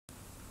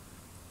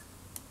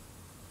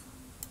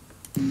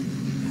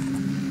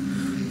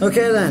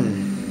Okay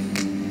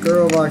then,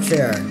 girl box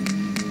here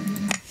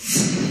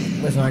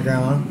with my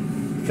grandma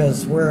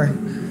because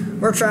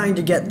we're trying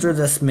to get through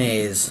this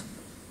maze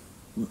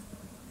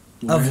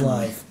of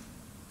life.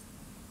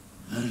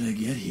 How did I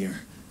get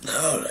here?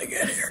 How did I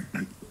get here?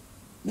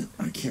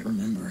 I can't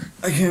remember.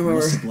 I can't remember. I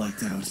must have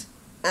blacked out.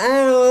 I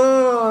don't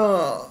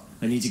know.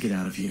 I need to get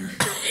out of here.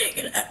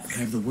 I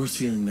have the worst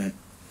feeling that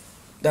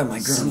my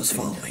grandma's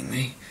following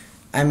me.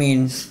 I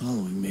mean,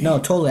 following me. No,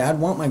 totally. I'd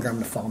want my grandma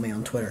to follow me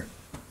on Twitter.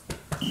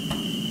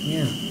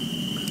 Yeah.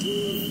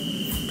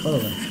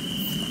 Totally.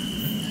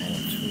 I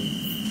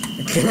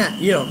don't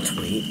tweet. You don't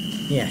tweet.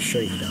 Yeah,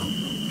 sure you don't.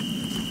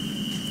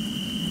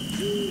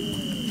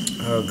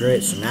 Oh,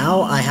 great. So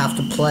now I have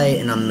to play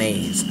in a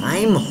maze.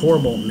 I'm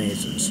horrible at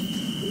mazes.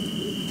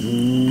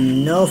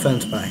 No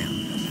offense by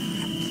him.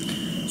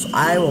 So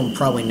I will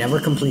probably never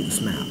complete this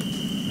map.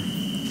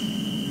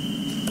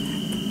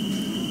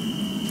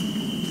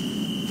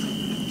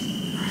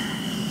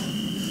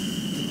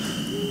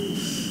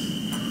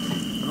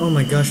 Oh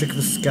my gosh, look at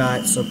the sky,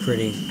 it's so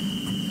pretty.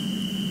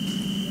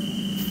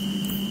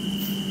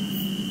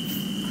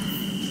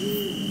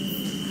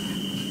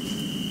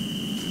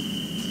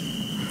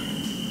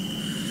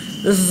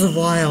 This is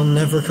why I'll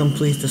never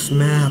complete this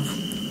map.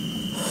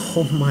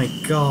 Oh my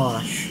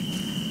gosh.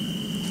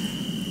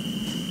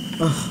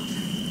 Ugh.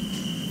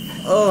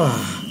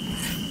 Ugh.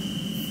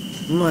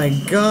 My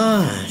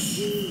gosh.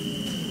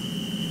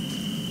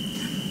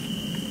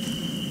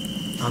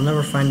 I'll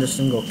never find a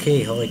single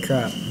key, holy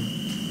crap.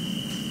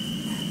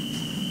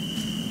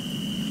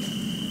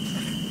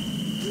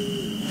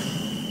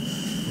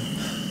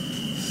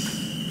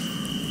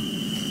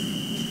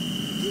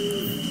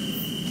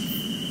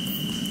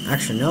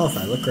 Actually, no, if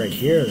I look right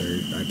here,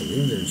 I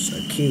believe there's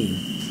a key.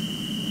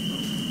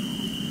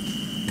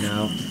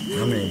 No,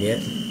 I'm an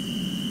idiot.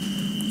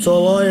 That's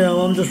all I am,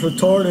 I'm just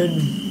retarded.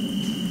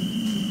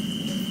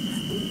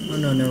 Oh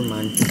no, never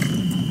mind.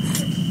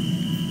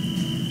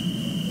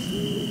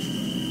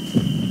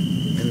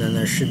 And then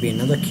there should be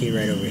another key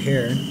right over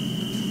here.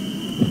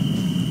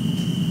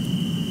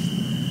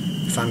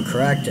 If I'm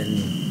correct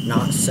and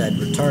not said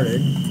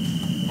retarded.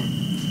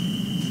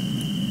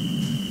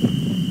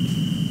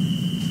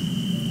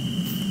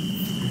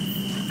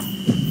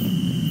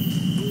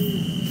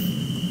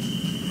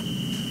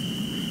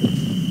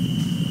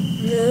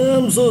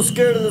 I'm so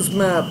scared of this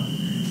map.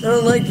 I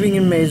don't like being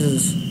in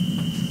mazes.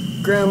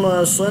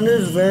 Grandma,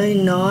 Slender's very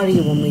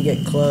naughty when we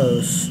get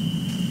close.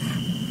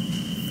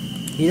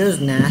 He does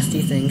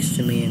nasty things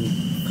to me and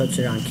puts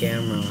it on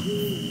camera.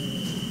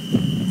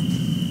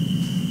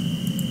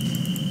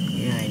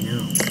 Yeah, I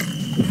know.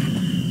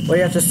 What do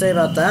you have to say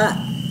about that?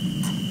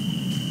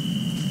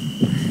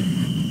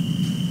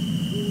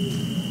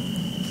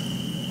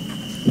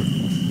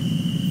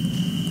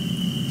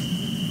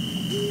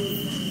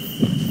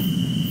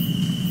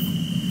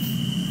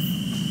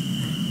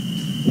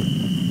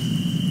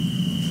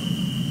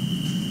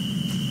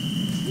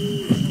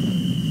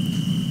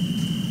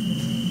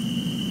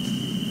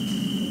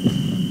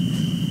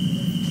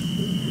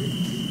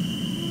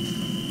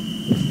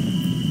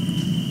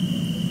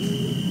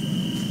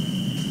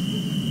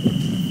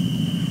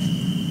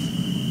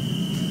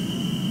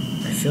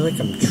 I feel like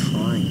I'm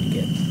trying to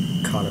get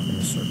caught up in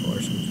a circle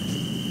or something,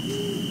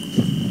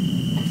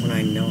 when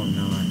I know I'm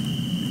not.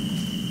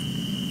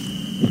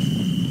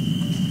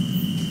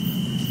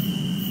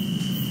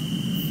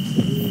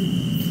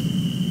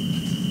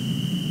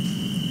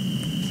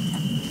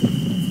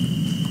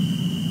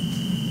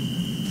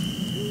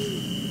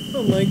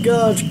 Oh my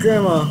gosh,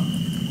 Grandma!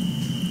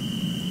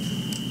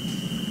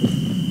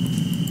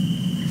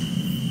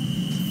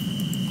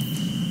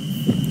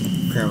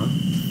 Grandma?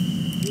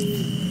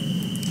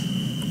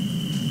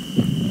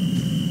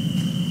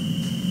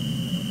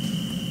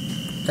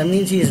 That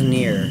means he's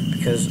near,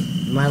 because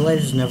my light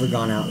has never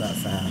gone out that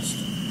fast.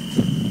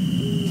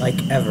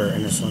 Like, ever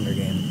in a Slender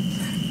game.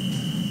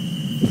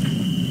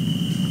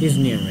 He's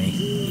near me.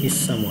 He's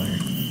somewhere.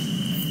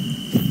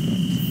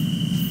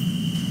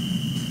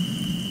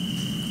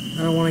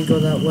 I don't want to go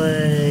that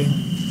way.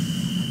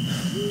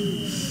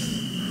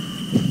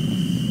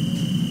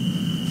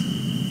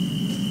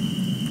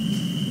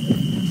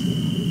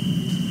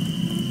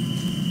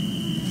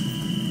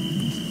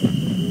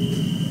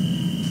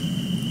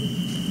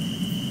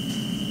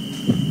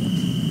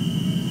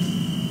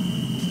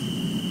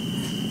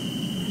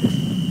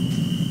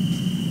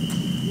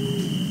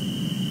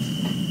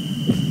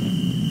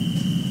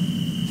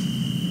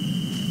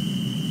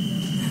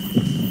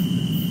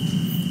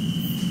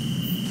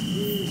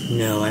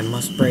 No, I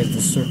must brave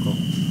the circle.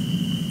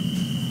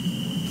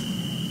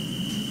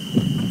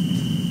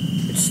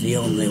 It's the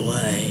only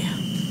way.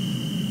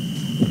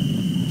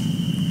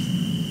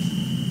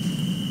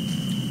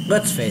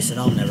 Let's face it,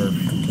 I'll never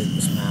complete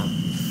this map.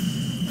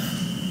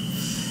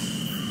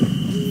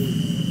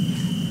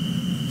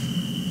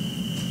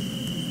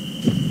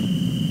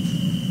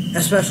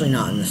 Especially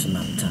not in this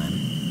amount of time.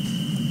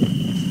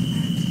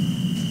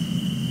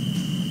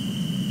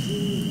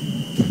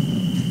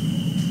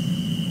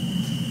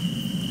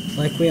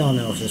 Like we all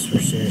know, if this were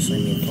seriously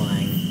me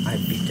playing,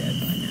 I'd be dead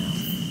by now.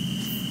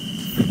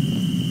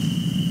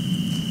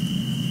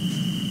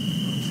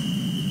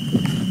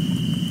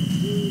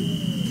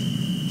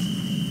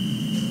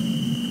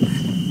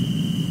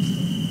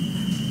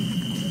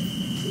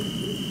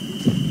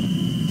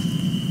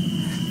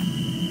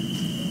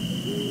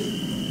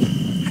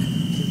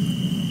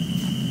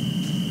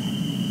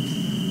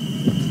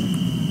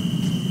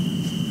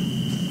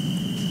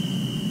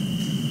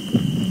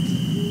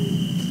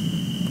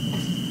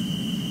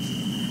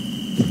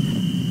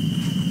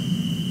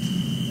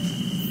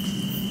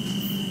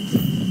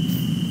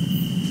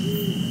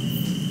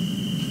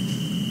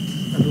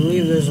 I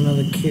believe there's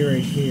another key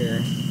right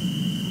here.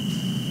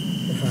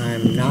 If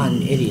I'm not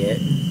an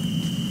idiot.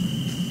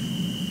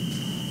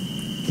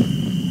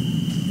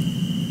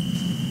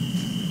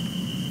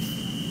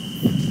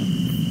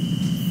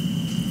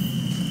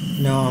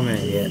 No, I'm an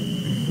idiot.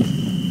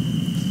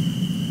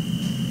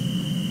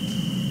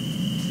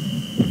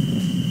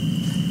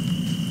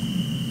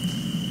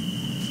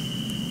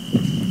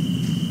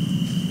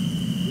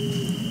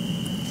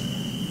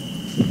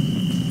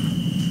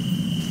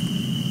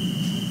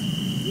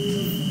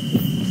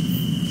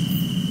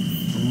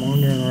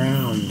 Wandering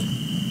around.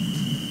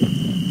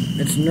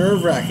 It's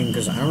nerve-wracking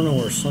because I don't know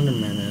where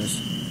Slenderman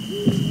is.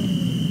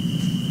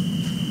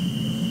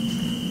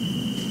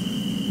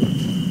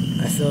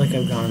 I feel like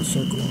I've gone in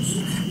circles.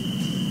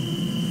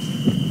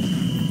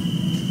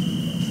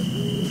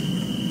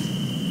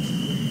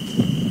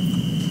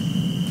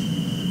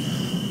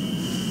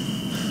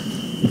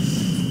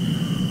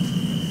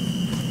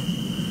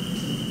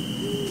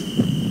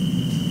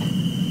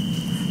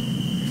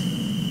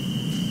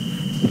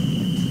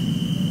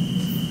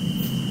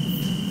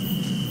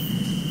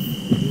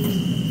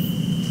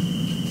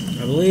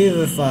 I believe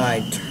if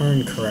I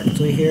turn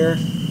correctly here,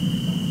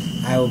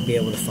 I will be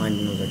able to find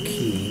another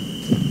key.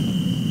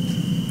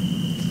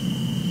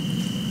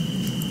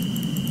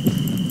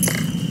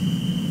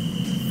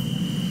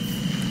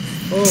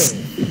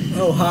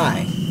 Oh,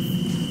 hi.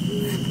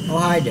 Oh,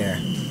 hi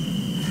there.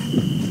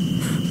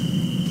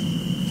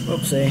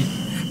 Whoopsie.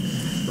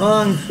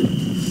 Wrong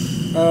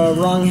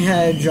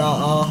hedge.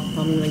 I'm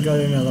gonna go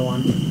to another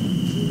one.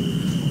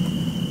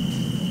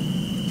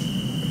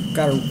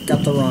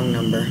 Got the wrong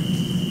number.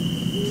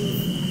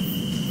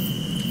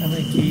 How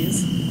many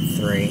keys?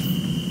 3.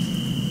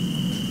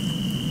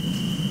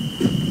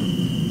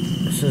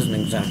 This isn't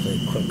exactly a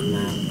quick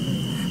map.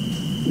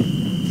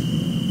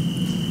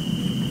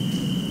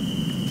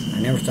 I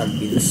never thought it'd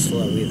be this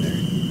slow either.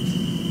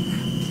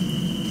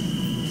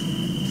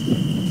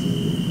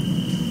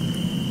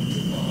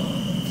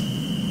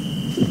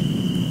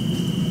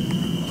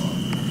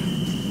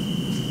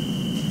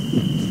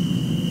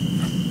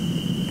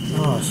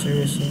 Oh,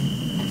 seriously?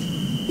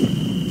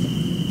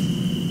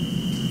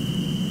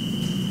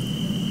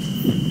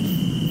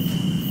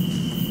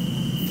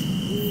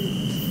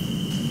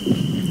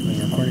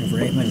 According for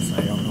 8 minutes,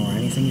 I don't know where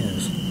anything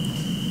is.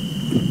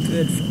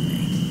 Good for me.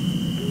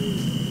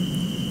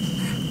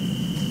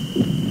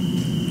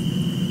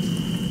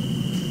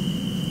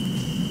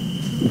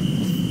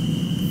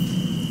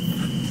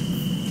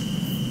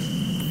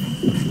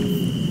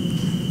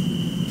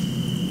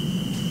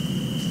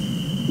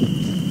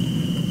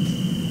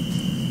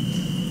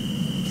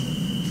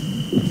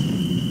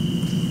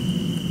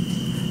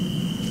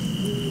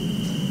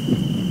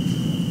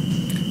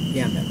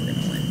 Yeah, I'm never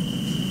gonna win.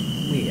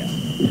 We are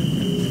never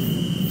gonna win.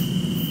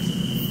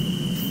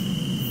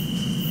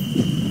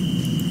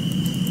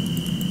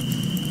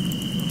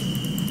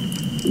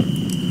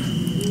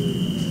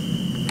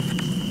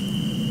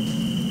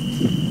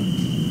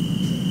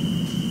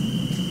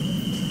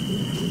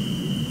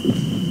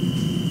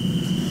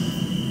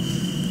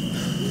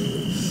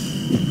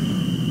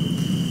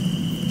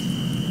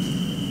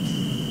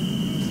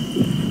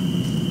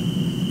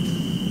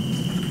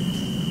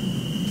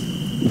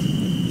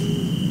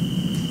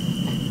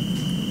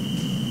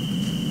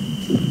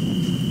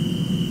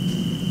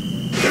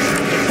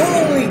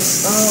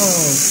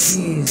 Oh,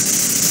 jeez.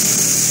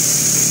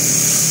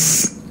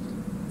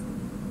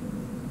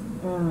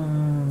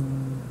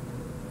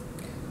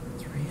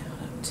 3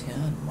 out of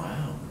 10.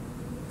 Wow.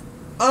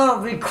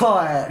 Oh, be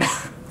quiet.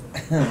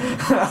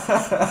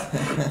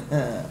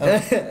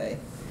 Okay.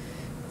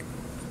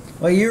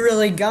 Well, you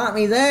really got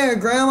me there,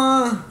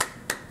 Grandma.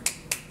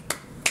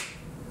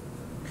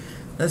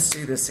 Let's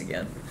do this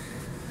again.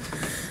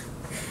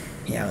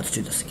 Yeah, let's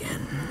do this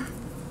again.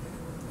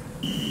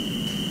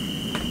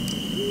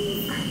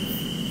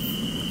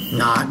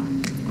 Not.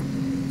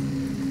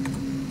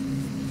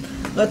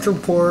 Let's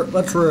record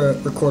a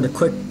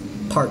quick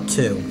part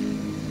 2.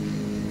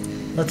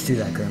 Let's do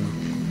that, Grandma.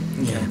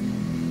 Yeah.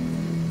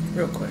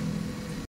 Real quick.